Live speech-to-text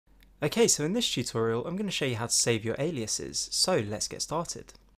Okay, so in this tutorial I'm going to show you how to save your aliases, so let's get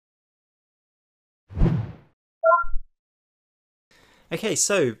started. Okay,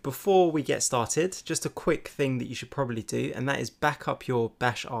 so before we get started, just a quick thing that you should probably do, and that is back up your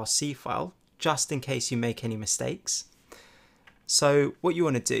bash rc file, just in case you make any mistakes. So what you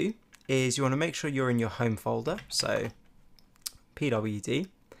want to do is you want to make sure you're in your home folder, so pwd,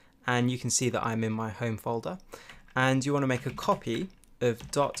 and you can see that I'm in my home folder, and you want to make a copy of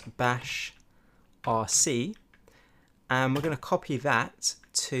 .bash rc, and we're going to copy that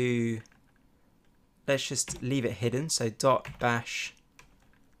to, let's just leave it hidden, so .bash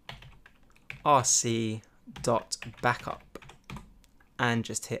rc.backup, and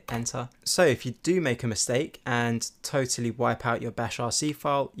just hit enter. So if you do make a mistake and totally wipe out your bash rc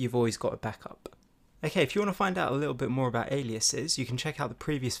file, you've always got a backup. Okay, if you want to find out a little bit more about aliases, you can check out the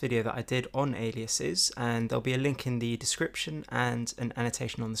previous video that I did on aliases, and there'll be a link in the description and an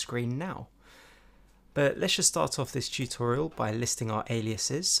annotation on the screen now. But let's just start off this tutorial by listing our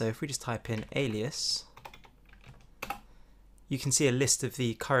aliases. So if we just type in alias, you can see a list of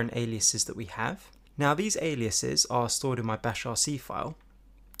the current aliases that we have. Now these aliases are stored in my bash rc file,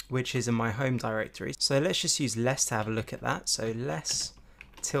 which is in my home directory. So let's just use less to have a look at that. So less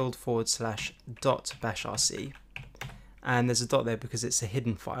 ~.bashrc, and there's a dot there because it's a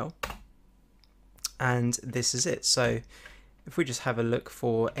hidden file, and this is it. So if we just have a look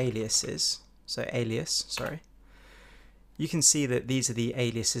for aliases, so alias, sorry, you can see that these are the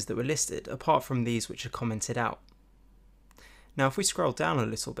aliases that were listed, apart from these which are commented out. Now if we scroll down a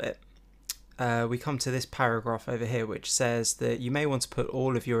little bit, we come to this paragraph over here which says that you may want to put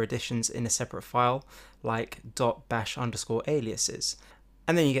all of your additions in a separate file, like .bash_aliases.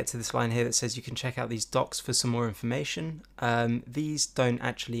 And then you get to this line here that says you can check out these docs for some more information. These don't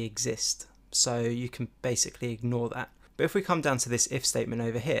actually exist, so you can basically ignore that. But if we come down to this if statement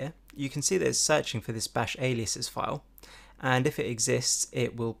over here, you can see that it's searching for this bash aliases file, and if it exists,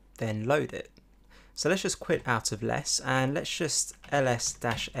 it will then load it. So let's just quit out of less, and let's just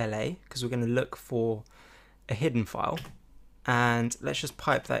ls-la, because we're going to look for a hidden file, and let's just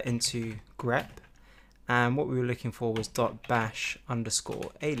pipe that into grep. And what we were looking for was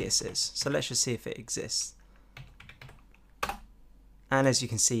 .bash_aliases. So let's just see if it exists. And as you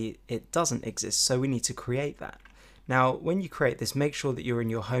can see, it doesn't exist, so we need to create that. Now, when you create this, make sure that you're in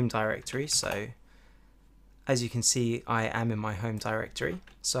your home directory. So as you can see, I am in my home directory.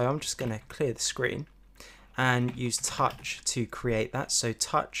 So I'm just going to clear the screen and use touch to create that. So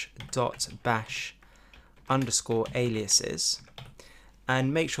touch.bash_aliases.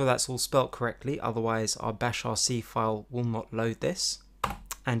 And make sure that's all spelt correctly, otherwise our bash rc file will not load this,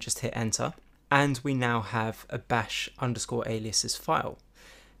 and just hit enter. And we now have a bash_aliases file.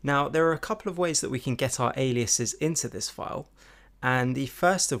 Now there are a couple of ways that we can get our aliases into this file, and the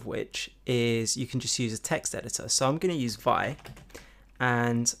first of which is you can just use a text editor. So I'm going to use vi,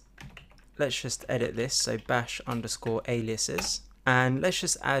 and let's just edit this, so bash_aliases. And let's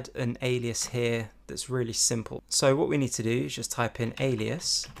just add an alias here that's really simple. So what we need to do is just type in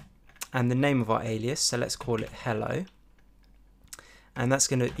alias and the name of our alias. So let's call it hello. And that's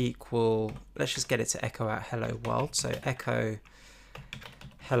going to equal, let's just get it to echo out hello world. So echo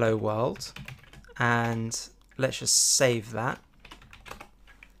hello world. And let's just save that.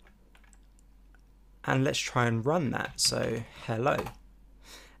 And let's try and run that. So hello.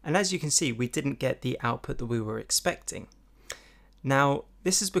 And as you can see, we didn't get the output that we were expecting. Now,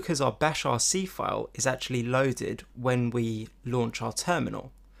 this is because our bash rc file is actually loaded when we launch our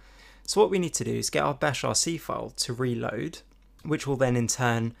terminal. So what we need to do is get our bash rc file to reload, which will then in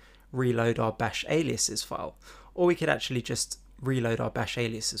turn reload our bash aliases file. Or we could actually just reload our bash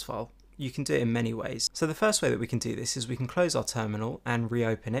aliases file. You can do it in many ways. So the first way that we can do this is we can close our terminal and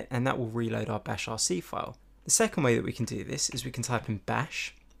reopen it, and that will reload our bash rc file. The second way that we can do this is we can type in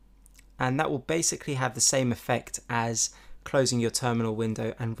bash, and that will basically have the same effect as closing your terminal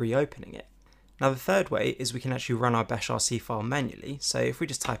window and reopening it. Now the third way is we can actually run our bash rc file manually. So if we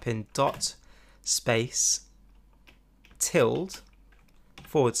just type in .space tilde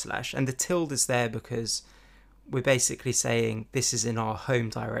 / and the tilde is there because we're basically saying this is in our home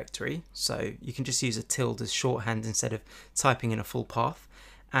directory, so you can just use a tilde as shorthand instead of typing in a full path,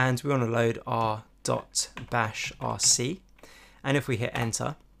 and we want to load our .bash rc, and if we hit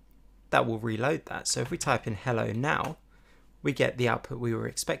enter, that will reload that. So if we type in hello now, we get the output we were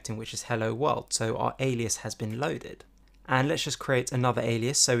expecting, which is hello world. So our alias has been loaded. And let's just create another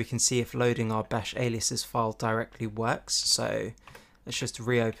alias so we can see if loading our bash aliases file directly works. So let's just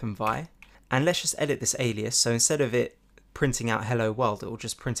reopen vi. And let's just edit this alias. So instead of it printing out hello world, it will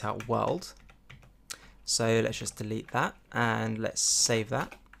just print out world. So let's just delete that and let's save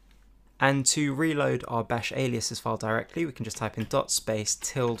that. And to reload our bash aliases file directly, we can just type in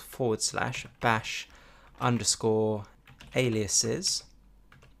 // bash underscore aliases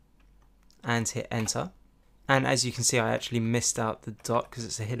and hit enter. And as you can see, I actually missed out the dot because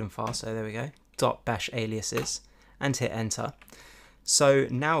it's a hidden file, so there we go, .bash aliases, and hit enter. So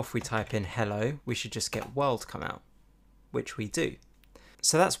now if we type in hello, we should just get world come out, which we do.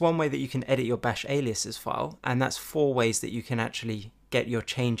 So that's one way that you can edit your bash aliases file, and that's 4 ways that you can actually get your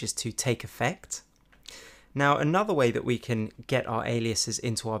changes to take effect. Now another way that we can get our aliases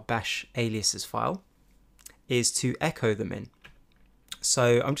into our bash aliases file is to echo them in.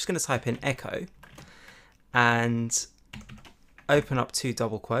 So I'm just going to type in echo and open up 2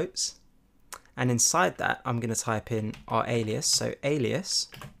 double quotes, and inside that I'm going to type in our alias, so alias,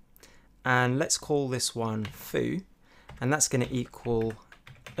 and let's call this one foo, and that's going to equal,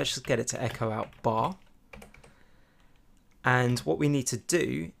 let's just get it to echo out bar. And what we need to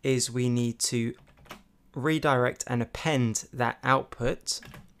do is we need to redirect and append that output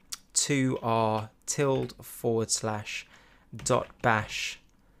to our //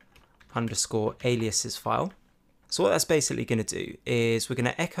 underscore aliases file. So what that's basically going to do is we're going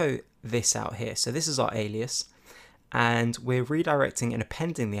to echo this out here. So this is our alias, and we're redirecting and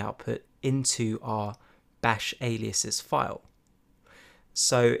appending the output into our bash aliases file.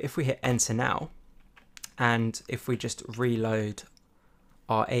 So if we hit enter now, and if we just reload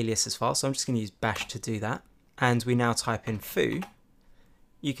our aliases file, so I'm just going to use bash to do that, and we now type in foo,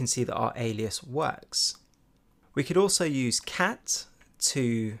 you can see that our alias works. We could also use cat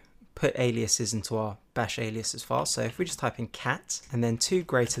to put aliases into our bash aliases file. So if we just type in cat and then 2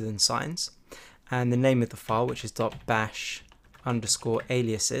 greater than signs and the name of the file, which is .bash underscore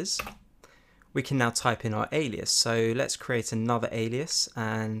aliases, we can now type in our alias. So let's create another alias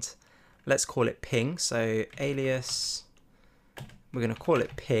and let's call it ping. So alias, we're going to call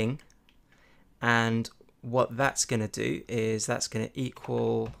it ping, and what that's going to do is that's going to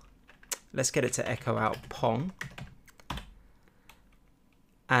equal, let's get it to echo out pong,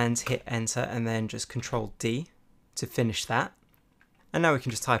 and hit enter, and then just Control D to finish that. And now we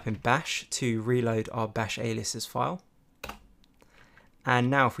can just type in bash to reload our bash aliases file. And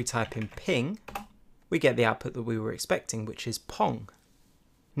now if we type in ping, we get the output that we were expecting, which is pong.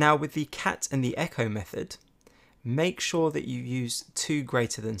 Now with the cat and the echo method, make sure that you use 2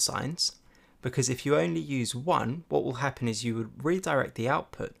 greater than signs, because if you only use 1, what will happen is you would redirect the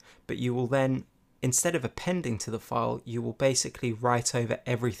output, but you will then, instead of appending to the file, you will basically write over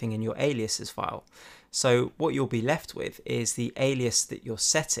everything in your aliases file. So what you'll be left with is the alias that you're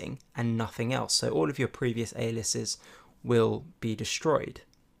setting and nothing else. So all of your previous aliases will be destroyed.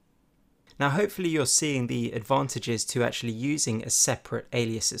 Now hopefully you're seeing the advantages to actually using a separate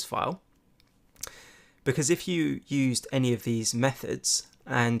aliases file, because if you used any of these methods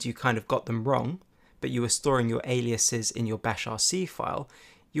and you kind of got them wrong, but you were storing your aliases in your bashrc file,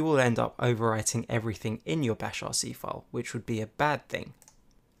 you will end up overwriting everything in your bashrc file, which would be a bad thing.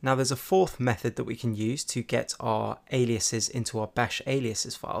 Now there's a 4th method that we can use to get our aliases into our bash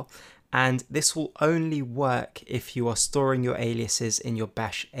aliases file, and this will only work if you are storing your aliases in your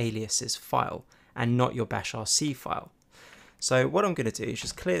bash aliases file and not your bashrc file. So what I'm going to do is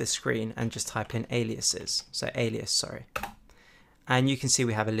just clear the screen and just type in aliases, so alias, sorry. And you can see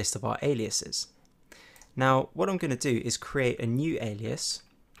we have a list of our aliases. Now what I'm going to do is create a new alias,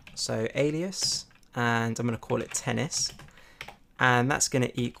 so alias, and I'm going to call it tennis, and that's going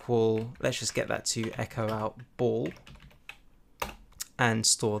to equal, let's just get that to echo out ball and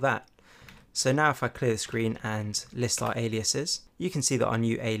store that. So now if I clear the screen and list our aliases, you can see that our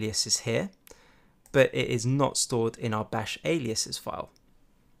new alias is here, but it is not stored in our bash aliases file.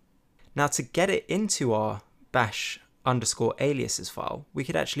 Now to get it into our bash underscore aliases file, we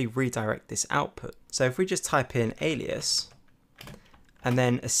could actually redirect this output. So if we just type in alias and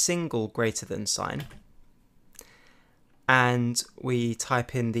then a single greater than sign, and we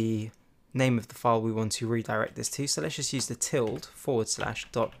type in the name of the file we want to redirect this to, so let's just use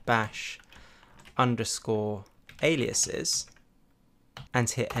the / .bash underscore aliases and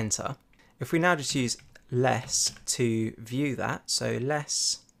hit enter. If we now just use less to view that, so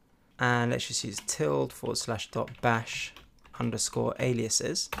less, and let's just use / .bash underscore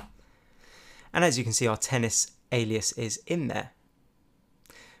aliases, and as you can see our tennis alias is in there.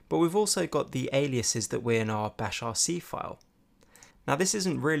 But we've also got the aliases that were in our bashrc file. Now this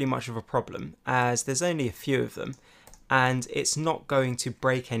isn't really much of a problem as there's only a few of them and it's not going to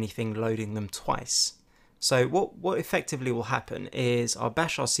break anything loading them twice. So what effectively will happen is our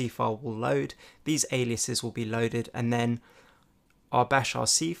bashrc file will load, these aliases will be loaded, and then our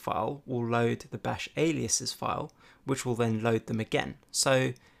bashrc file will load the bash aliases file, which will then load them again.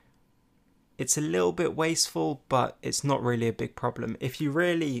 So It's a little bit wasteful, but it's not really a big problem. If you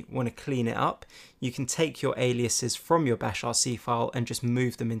really want to clean it up, you can take your aliases from your bashrc file and just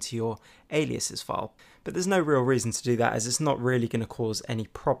move them into your aliases file. But there's no real reason to do that, as it's not really going to cause any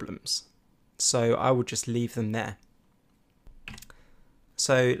problems. So I will just leave them there.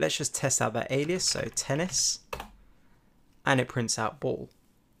 So let's just test out that alias, so tennis, and it prints out ball.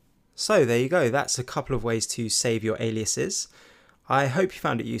 So there you go, that's a couple of ways to save your aliases. I hope you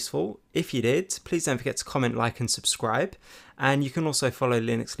found it useful. If you did, please don't forget to comment, like and subscribe. And you can also follow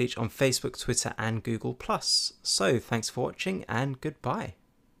Linux Leech on Facebook, Twitter and Google+. So thanks for watching and goodbye.